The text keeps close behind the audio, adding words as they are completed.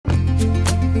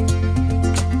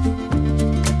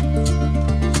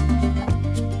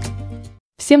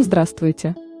Всем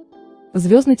здравствуйте!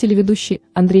 Звездный телеведущий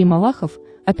Андрей Малахов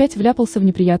опять вляпался в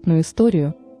неприятную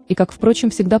историю и, как, впрочем,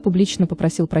 всегда публично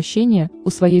попросил прощения у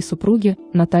своей супруги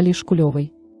Натальи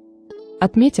Шкулевой.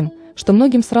 Отметим, что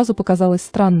многим сразу показалось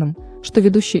странным, что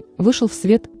ведущий вышел в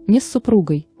свет не с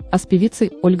супругой, а с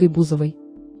певицей Ольгой Бузовой.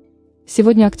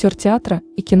 Сегодня актер театра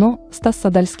и кино Стас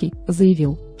Садальский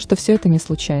заявил, что все это не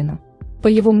случайно. По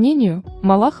его мнению,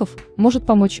 Малахов может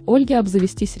помочь Ольге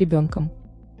обзавестись ребенком.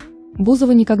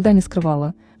 Бузова никогда не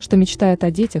скрывала, что мечтает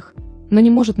о детях, но не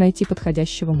может найти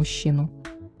подходящего мужчину.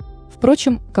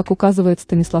 Впрочем, как указывает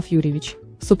Станислав Юрьевич,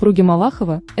 супруге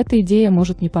Малахова эта идея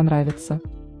может не понравиться.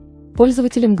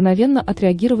 Пользователи мгновенно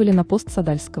отреагировали на пост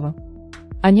Садальского.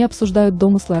 Они обсуждают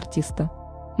домыслы артиста.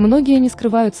 Многие не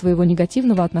скрывают своего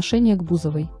негативного отношения к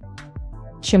Бузовой.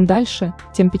 Чем дальше,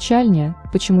 тем печальнее,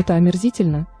 почему-то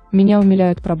омерзительно, меня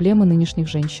умиляют проблемы нынешних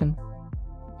женщин.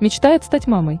 Мечтает стать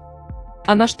мамой.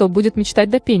 Она что, будет мечтать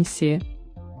до пенсии?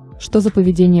 Что за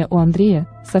поведение у Андрея,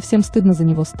 совсем стыдно за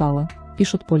него стало,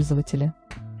 пишут пользователи.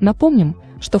 Напомним,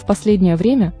 что в последнее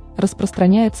время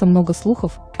распространяется много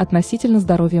слухов относительно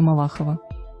здоровья Малахова.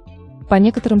 По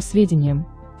некоторым сведениям,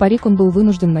 парик он был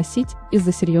вынужден носить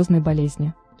из-за серьезной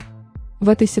болезни. В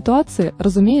этой ситуации,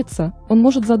 разумеется, он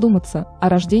может задуматься о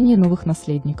рождении новых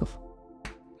наследников.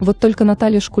 Вот только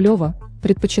Наталья Шкулева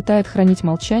предпочитает хранить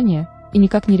молчание и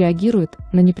никак не реагирует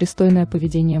на непристойное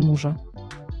поведение мужа.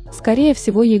 Скорее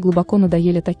всего, ей глубоко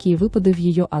надоели такие выпады в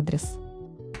ее адрес.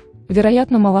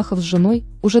 Вероятно, Малахов с женой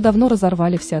уже давно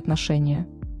разорвали все отношения.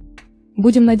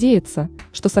 Будем надеяться,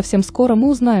 что совсем скоро мы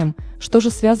узнаем, что же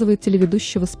связывает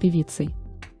телеведущего с певицей.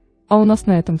 А у нас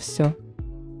на этом все.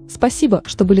 Спасибо,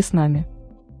 что были с нами.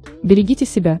 Берегите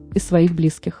себя и своих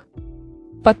близких.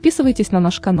 Подписывайтесь на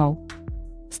наш канал.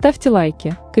 Ставьте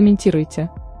лайки, комментируйте.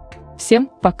 Всем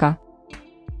пока!